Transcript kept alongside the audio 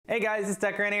Hey guys, it's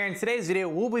TechRain here. In today's video,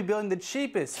 we'll be building the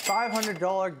cheapest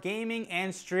 $500 gaming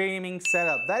and streaming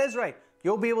setup. That is right.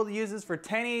 You'll be able to use this for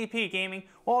 1080p gaming,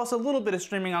 while also a little bit of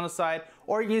streaming on the side,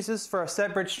 or you can use this for a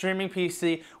separate streaming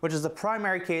PC, which is the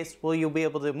primary case where you'll be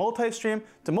able to multi-stream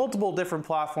to multiple different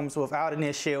platforms without an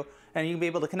issue, and you'll be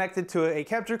able to connect it to a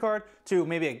capture card, to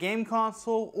maybe a game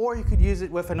console, or you could use it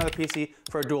with another PC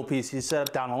for a dual PC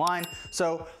setup down the line.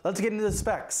 So let's get into the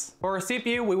specs. For our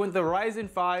CPU, we went the Ryzen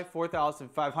 5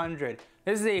 4500.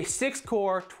 This is a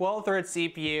 6-core, 12-thread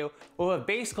CPU with a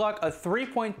base clock of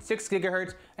 3.6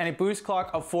 gigahertz and a boost clock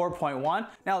of 4.1.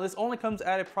 Now, this only comes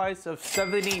at a price of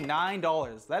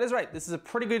 $79. That is right, this is a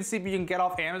pretty good CPU you can get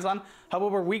off Amazon.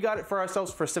 However, we got it for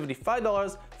ourselves for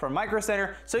 $75 from Micro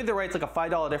Center. So either way, it's like a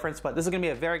 $5 difference, but this is gonna be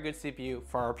a very good CPU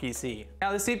for our PC.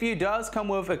 Now, the CPU does come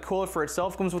with a cooler for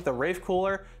itself, comes with the Wraith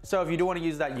cooler. So if you do wanna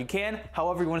use that, you can.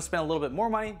 However, you wanna spend a little bit more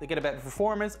money to get a better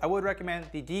performance, I would recommend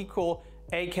the D-Cool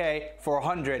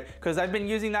AK400, because I've been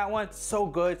using that one. It's so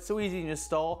good, so easy to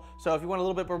install. So if you want a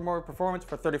little bit more performance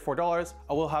for $34,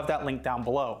 I will have that link down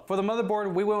below. For the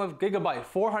motherboard, we went with Gigabyte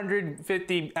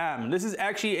 450M. This is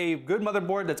actually a good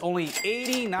motherboard that's only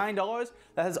 $89.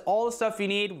 That has all the stuff you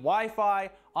need, Wi-Fi,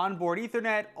 onboard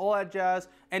Ethernet, all that jazz,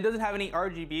 and doesn't have any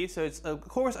RGB, so it's of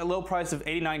course a low price of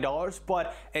 $89,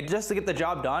 but just to get the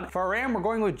job done. For our RAM, we're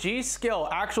going with G.Skill,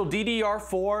 actual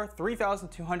DDR4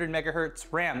 3200 megahertz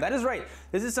RAM. That is right,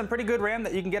 this is some pretty good RAM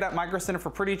that you can get at Micro Center for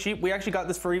pretty cheap. We actually got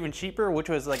this for even cheaper, which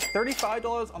was like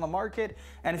 $35 on the market,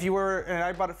 and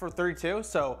I bought it for $32,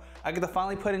 so I get to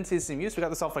finally put into some use. We got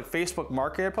this off like Facebook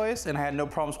Marketplace, and I had no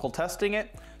problems while testing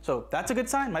it, so that's a good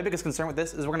sign. My biggest concern with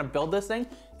this is we're gonna build this thing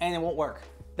and it won't work.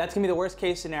 That's gonna be the worst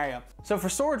case scenario. So for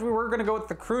storage, we were gonna go with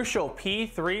the Crucial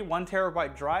P3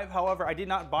 1TB drive. However, I did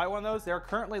not buy one of those. They're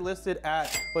currently listed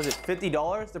at, was it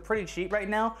 $50? They're pretty cheap right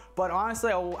now, but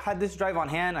honestly, I had this drive on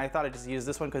hand. I thought I'd just use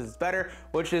this one because it's better,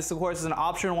 which is of course is an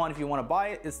optional one if you wanna buy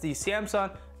it. It's the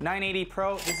Samsung 980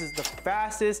 Pro. This is the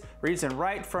fastest reads and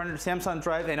write for under Samsung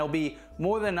drive, and it'll be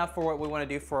more than enough for what we wanna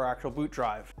do for our actual boot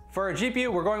drive. For our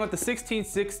GPU, we're going with the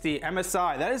 1660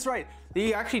 MSI. That is right.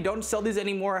 They actually don't sell these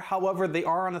anymore. However, they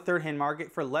are on the third-hand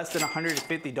market for less than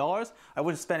 $150. I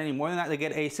wouldn't spend any more than that to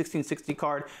get a 1660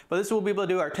 card, but this will be able to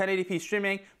do our 1080p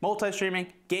streaming, multi-streaming,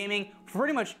 gaming,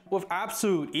 pretty much with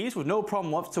absolute ease, with no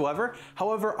problem whatsoever.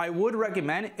 However, I would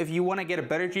recommend, if you wanna get a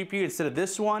better GPU instead of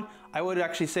this one, I would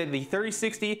actually say the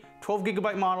 3060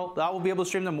 12GB model. That will be able to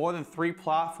stream to more than 3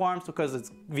 platforms because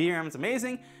its VRAM is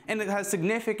amazing, and it has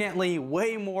significantly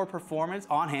way more performance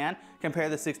on hand compared to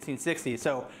the 1660.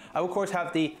 So I will of course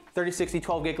have the 3060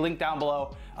 12GB link down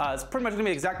below. It's pretty much gonna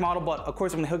be the exact model, but of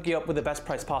course I'm gonna hook you up with the best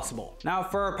price possible. Now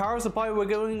for our power supply, we're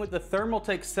going with the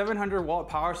Thermaltake 700 watt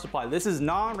power supply. This is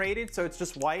non-rated, so it's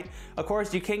just white. Of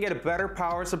course, you can get a better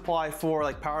power supply for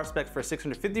like power spec for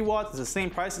 650 watts. It's the same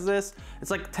price as this.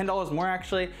 It's like $10 more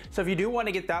actually. So if you do want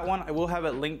to get that one, I will have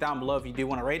it linked down below if you do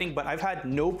want a rating, but I've had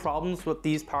no problems with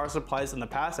these power supplies in the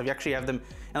past. I've actually have them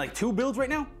in like 2 builds right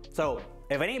now. So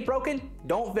if it ain't broken,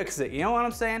 don't fix it. You know what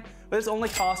I'm saying? But this only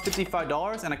costs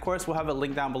 $55, and of course we'll have a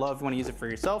link down below if you want to use it for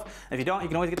yourself. And if you don't, you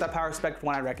can always get that power spec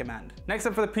one I recommend. Next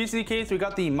up for the PC case, we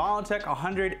got the Monolitech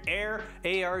 100 Air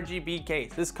ARGB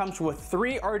case. This comes with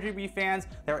 3 RGB fans.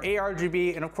 They're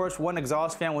ARGB, and of course 1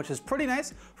 exhaust fan, which is pretty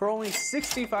nice for only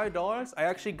 $65. I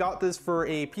actually got this for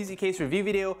a PC case review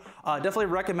video. Definitely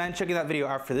recommend checking that video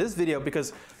after this video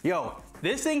because, yo,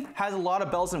 this thing has a lot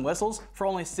of bells and whistles for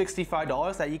only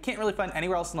 $65 that you can't really find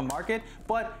anywhere else in the market,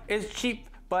 but it's cheap,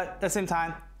 but at the same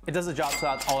time, it does the job, so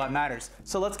that's all that matters.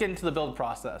 So let's get into the build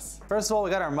process. First of all,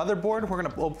 we got our motherboard. We're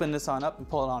gonna open this on up and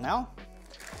pull it on out.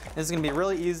 This is gonna be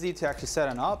really easy to actually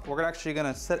set it up. We're actually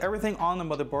gonna set everything on the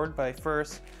motherboard by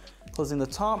first closing the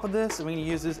top of this, and we're gonna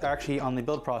use this actually on the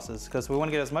build process because we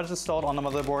wanna get as much installed on the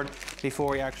motherboard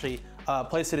before we actually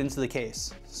place it into the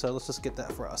case. So let's just get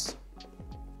that for us.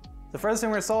 The first thing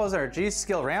we're gonna install is our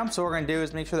G.Skill RAM. So what we're gonna do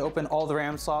is make sure to open all the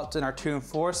RAM slots in our 2 and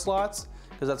 4 slots,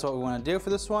 because that's what we wanna do for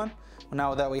this one. Well,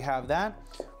 now that we have that,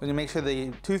 we're gonna make sure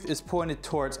the tooth is pointed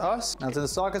towards us. Now it's in the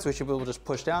sockets, we should be able to just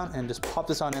push down and just pop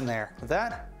this on in there. With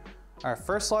that, our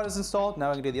first slot is installed. Now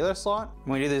we can do the other slot.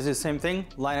 When we do this, the same thing,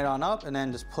 line it on up and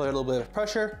then just put a little bit of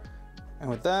pressure. And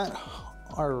with that,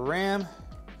 our RAM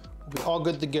will be all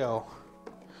good to go.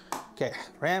 Okay,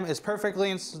 RAM is perfectly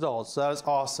installed, so that is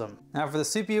awesome. Now for the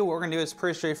CPU, what we're gonna do is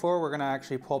pretty straightforward. We're gonna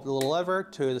actually pull up the little lever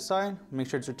to the side, make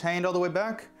sure it's retained all the way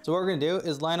back. So what we're gonna do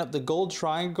is line up the gold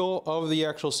triangle of the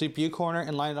actual CPU corner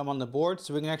and line it up on the board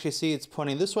so we can actually see it's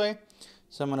pointing this way.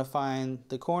 So I'm gonna find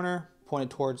the corner, point it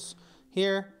towards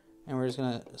here, and we're just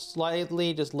gonna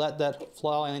slightly just let that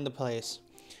fly into place.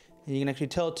 And you can actually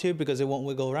tell it too because it won't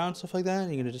wiggle around, stuff like that.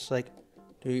 You're gonna just like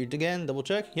Do it again, double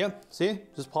check. Yep, see,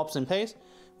 just pops in place.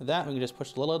 With that, we can just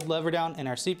push the little lever down and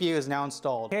our CPU is now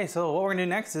installed. Okay, so what we're gonna do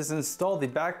next is install the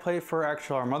back plate for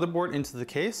actually our motherboard into the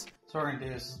case. So what we're gonna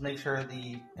do is make sure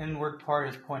the inward part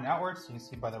is pointing outwards. You can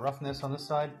see by the roughness on this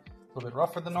side, a little bit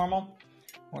rougher than normal.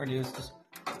 What we're gonna do is just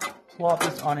plop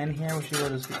this on in here. We should be able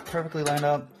to just get perfectly lined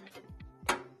up.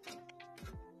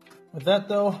 With that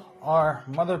though, our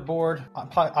motherboard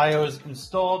IO is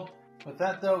installed. With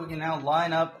that though, we can now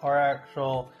line up our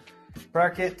actual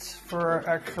brackets for our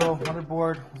actual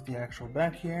motherboard with the actual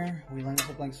back here. We line it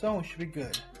up like so, we should be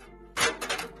good. So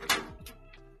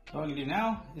what we're going to do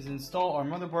now is install our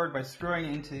motherboard by screwing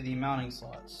it into the mounting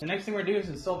slots. The next thing we're going to do is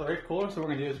install the Wraith cooler. So what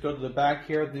we're going to do is go to the back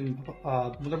here of the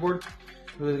motherboard.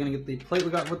 We're going to get the plate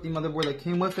we got with the motherboard that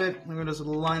came with it. We're going to just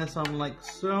line this on like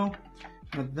so.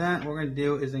 With that, what we're going to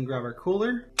do is then grab our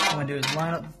cooler. What we're going to do is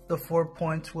line up the 4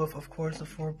 points with, of course, the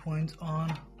 4 points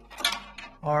on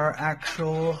our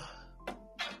actual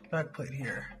back plate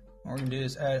here. What we're going to do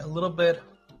is add a little bit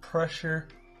of pressure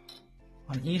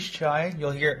on each side.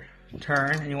 You'll hear it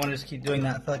turn, and you want to just keep doing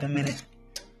that for like a minute.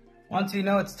 Once you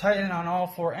know it's tightened on all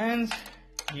 4 ends,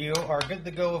 you are good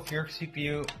to go with your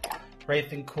CPU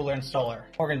Wraith and cooler installer.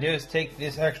 What we're going to do is take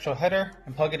this extra header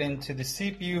and plug it into the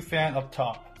CPU fan up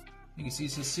top. You can see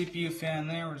it's the CPU fan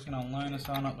there. We're just going to line this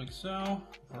on up like so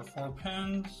for 4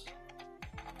 pins.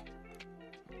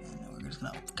 And then we're just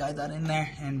going to guide that in there,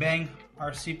 and bang,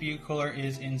 our CPU cooler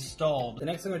is installed. The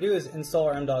next thing we do is install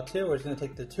our M.2. We're just going to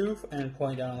take the tooth and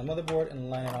point it down on the motherboard and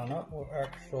line it on up with our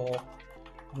actual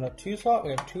M.2 slot.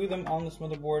 We have 2 of them on this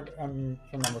motherboard, if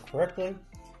I remember correctly.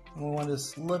 And we want to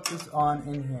slip this on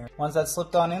in here. Once that's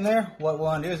slipped on in there, what we'll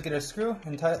want to do is get a screw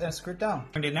and tie it and screw it down. What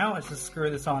we're going to do now is just screw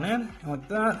this on in, and with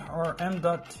that, our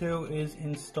M.2 is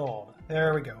installed.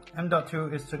 There we go.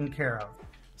 M.2 is taken care of.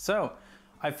 So,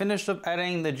 I finished up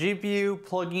editing the GPU,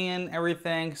 plugging in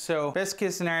everything. So, best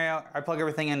case scenario, I plug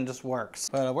everything in and it just works.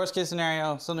 But worst case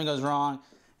scenario, something goes wrong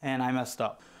and I messed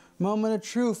up. Moment of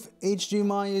truth,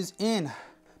 HDMI is in.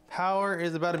 Power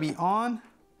is about to be on.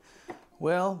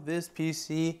 Will this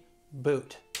PC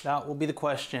boot? That will be the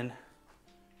question.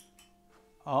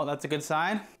 Oh, that's a good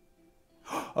sign.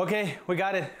 Okay, we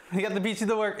got it. We got the PC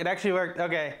to work. It actually worked.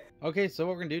 Okay. Okay, so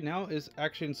what we're gonna do now is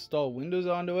actually install Windows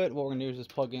onto it. What we're gonna do is just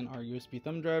plug in our USB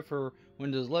thumb drive for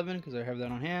Windows 11 because I have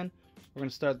that on hand. We're gonna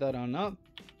start that on up.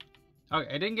 Okay,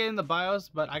 I didn't get in the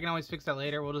BIOS, but I can always fix that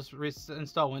later. We'll just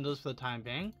install Windows for the time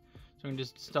being. So we can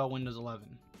just install Windows 11.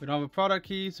 We don't have a product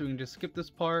key, so we can just skip this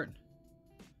part.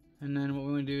 And then what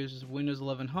we're going to do is just Windows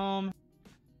 11 Home,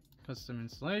 custom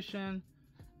installation,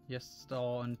 yes,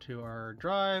 install into our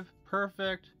drive,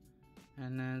 perfect.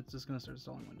 And then it's just going to start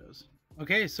installing Windows.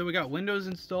 Okay, so we got Windows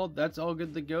installed, that's all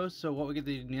good to go. So what we get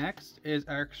to do next is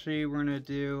actually we're going to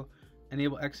do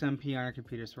enable XMP on our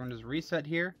computer. So we're going to just reset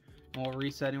here. And while we're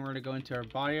resetting, we're going to go into our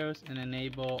BIOS and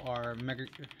enable our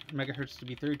megahertz to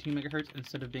be 13 megahertz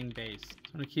instead of being base. So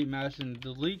I'm going to keep mashing the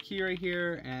delete key right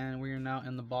here, and we are now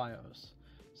in the BIOS.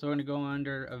 So we're going to go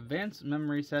under advanced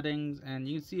memory settings, and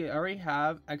you can see I already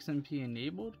have XMP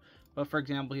enabled, but for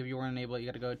example, if you want to enable it, you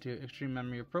got to go to extreme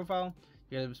memory profile.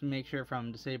 You got to make sure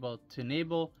from disable to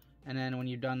enable, and then when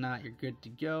you've done that, you're good to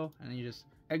go, and then you just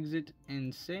exit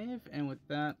and save. And with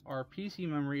that, our PC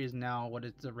memory is now what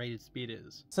its rated speed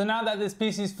is. So now that this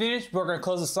PC is finished, we're going to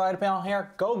close the side panel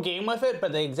here, go game with it, but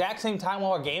at the exact same time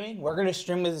while we're gaming, we're going to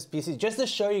stream with this PC just to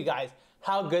show you guys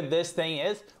how good this thing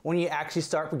is when you actually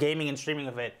start gaming and streaming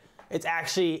with it. It's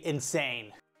actually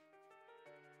insane.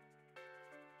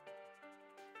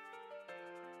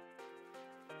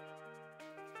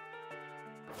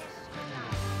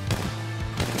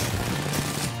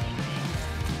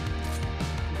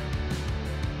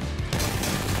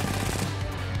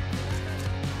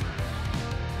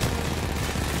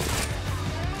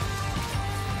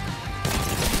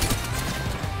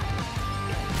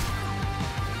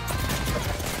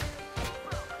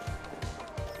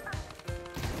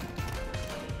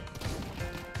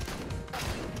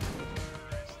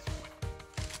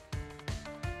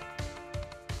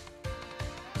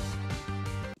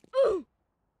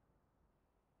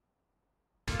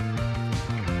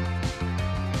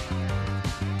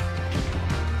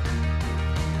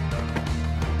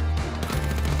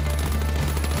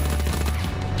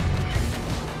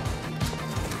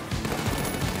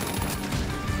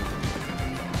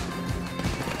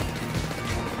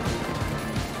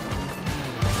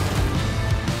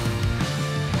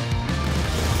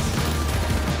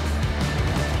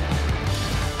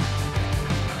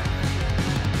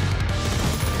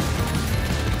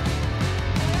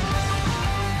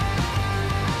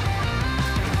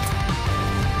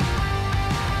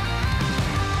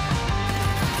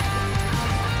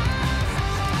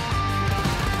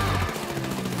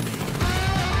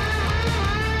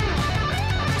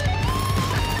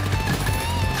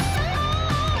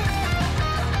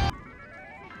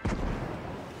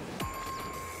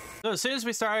 So as soon as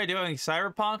we started doing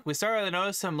Cyberpunk, we started to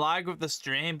notice some lag with the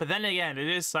stream, but then again, it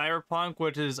is Cyberpunk,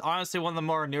 which is honestly one of the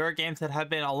more newer games that have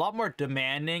been a lot more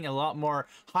demanding, a lot more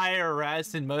higher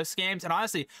res than most games. And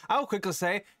honestly, I will quickly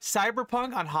say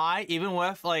Cyberpunk on high, even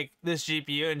with like this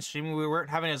GPU and streaming, we weren't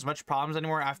having as much problems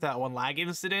anymore after that one lag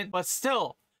incident, but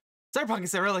still, Cyberpunk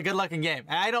is a really good looking game,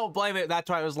 and I don't blame it, that's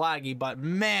why it was laggy, but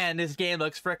man, this game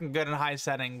looks freaking good in high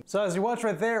settings. So as you watch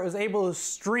right there, it was able to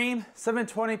stream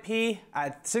 720p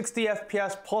at 60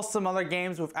 FPS plus some other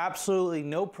games with absolutely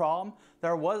no problem.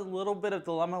 There was a little bit of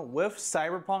dilemma with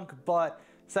Cyberpunk, but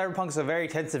Cyberpunk's a very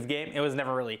intensive game. It was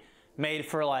never really made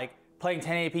for like playing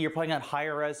 1080p, you're playing on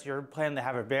higher res, you're planning to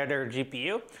have a better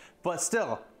GPU, but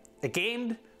still, it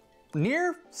gamed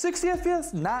near 60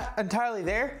 FPS, not entirely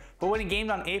there, but when he gamed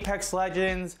on Apex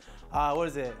Legends,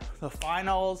 the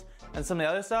finals, and some of the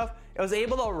other stuff, it was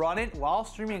able to run it while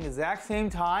streaming at the exact same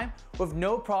time with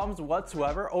no problems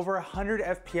whatsoever, over 100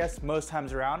 FPS most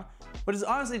times around, which is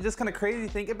honestly just kind of crazy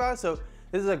to think about. So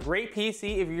this is a great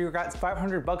PC if you've got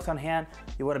 500 bucks on hand,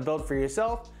 you want to build for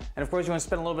yourself, and of course you want to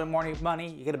spend a little bit more money,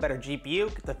 you get a better GPU,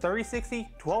 get the 3060,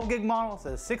 12 gig model, so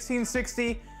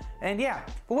 1660, and yeah.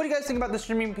 But what do you guys think about the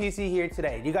streaming PC here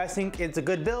today? Do you guys think it's a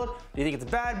good build? Do you think it's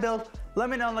a bad build?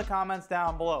 Let me know in the comments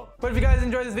down below. But if you guys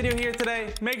enjoyed this video here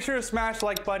today, make sure to smash the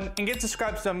like button and get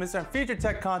subscribed so you don't miss our future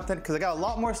tech content, because I got a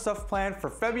lot more stuff planned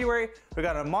for February. We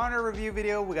got a monitor review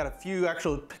video, we got a few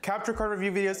actual capture card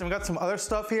review videos, and we got some other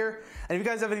stuff here. And if you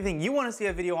guys have anything you want to see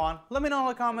a video on, let me know in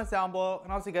the comments down below,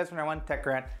 and I'll see you guys when I want Tech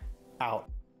Grant out.